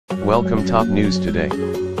Welcome top news today.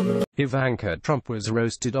 Ivanka Trump was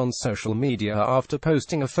roasted on social media after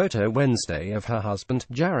posting a photo Wednesday of her husband,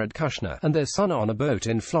 Jared Kushner, and their son on a boat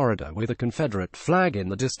in Florida with a Confederate flag in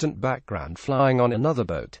the distant background flying on another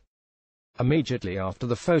boat. Immediately after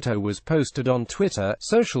the photo was posted on Twitter,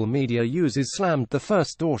 social media users slammed the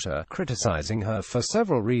first daughter, criticizing her for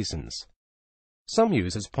several reasons. Some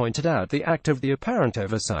users pointed out the act of the apparent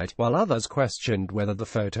oversight, while others questioned whether the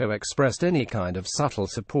photo expressed any kind of subtle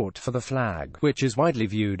support for the flag, which is widely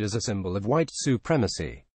viewed as a symbol of white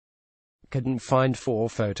supremacy. Couldn't find 4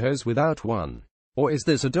 photos without one. Or is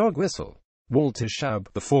this a dog whistle? Walter Shaub,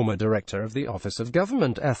 the former director of the Office of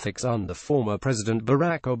Government Ethics under former President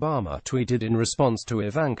Barack Obama, tweeted in response to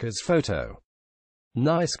Ivanka's photo.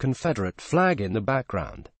 "Nice Confederate flag in the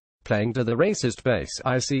background. Playing to the racist base,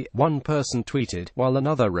 I see," one person tweeted, while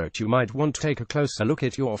another wrote, "You might want to take a closer look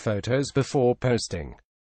at your photos before posting."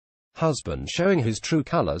 Husband showing his true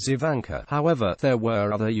colors. Ivanka. However, there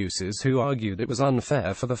were other users who argued it was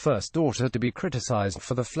unfair for the first daughter to be criticized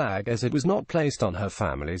for the flag as it was not placed on her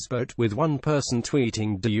family's boat, with one person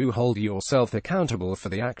tweeting, "Do you hold yourself accountable for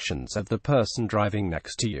the actions of the person driving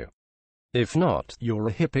next to you? If not, you're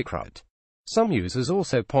a hypocrite." Some users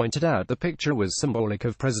also pointed out the picture was symbolic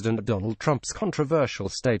of President Donald Trump's controversial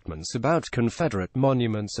statements about Confederate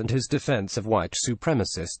monuments and his defense of white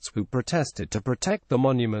supremacists who protested to protect the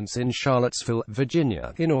monuments in Charlottesville,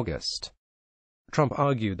 Virginia, in August. Trump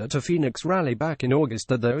argued at a Phoenix rally back in August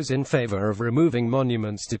that those in favor of removing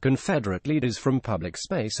monuments to Confederate leaders from public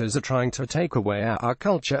spaces are trying to take away our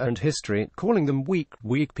culture and history, calling them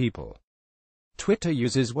weak people. Twitter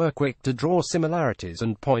users were quick to draw similarities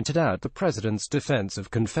and pointed out the president's defense of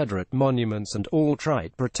Confederate monuments and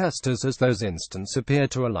alt-right protesters as those instances appear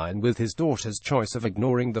to align with his daughter's choice of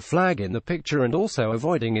ignoring the flag in the picture and also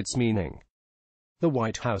avoiding its meaning. The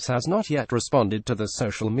White House has not yet responded to the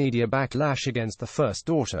social media backlash against the first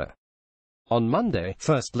daughter. On Monday,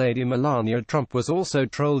 First Lady Melania Trump was also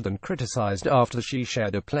trolled and criticized after she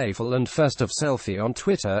shared a playful and festive selfie on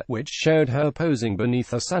Twitter, which showed her posing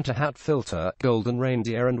beneath a Santa hat filter, golden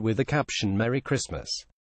reindeer and with the caption "Merry Christmas."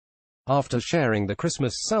 After sharing the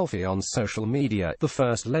Christmas selfie on social media, the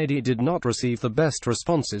First Lady did not receive the best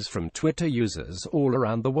responses from Twitter users all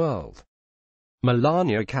around the world.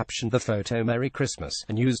 Melania captioned the photo "Merry Christmas"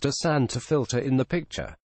 and used a Santa filter in the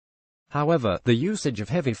picture. However, the usage of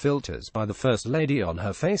heavy filters by the First Lady on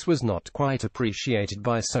her face was not quite appreciated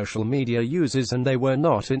by social media users, and they were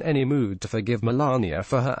not in any mood to forgive Melania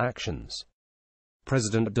for her actions.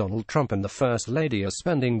 President Donald Trump and the First Lady are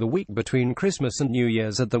spending the week between Christmas and New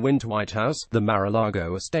Year's at the White House, the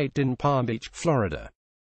Mar-a-Lago estate in Palm Beach, Florida.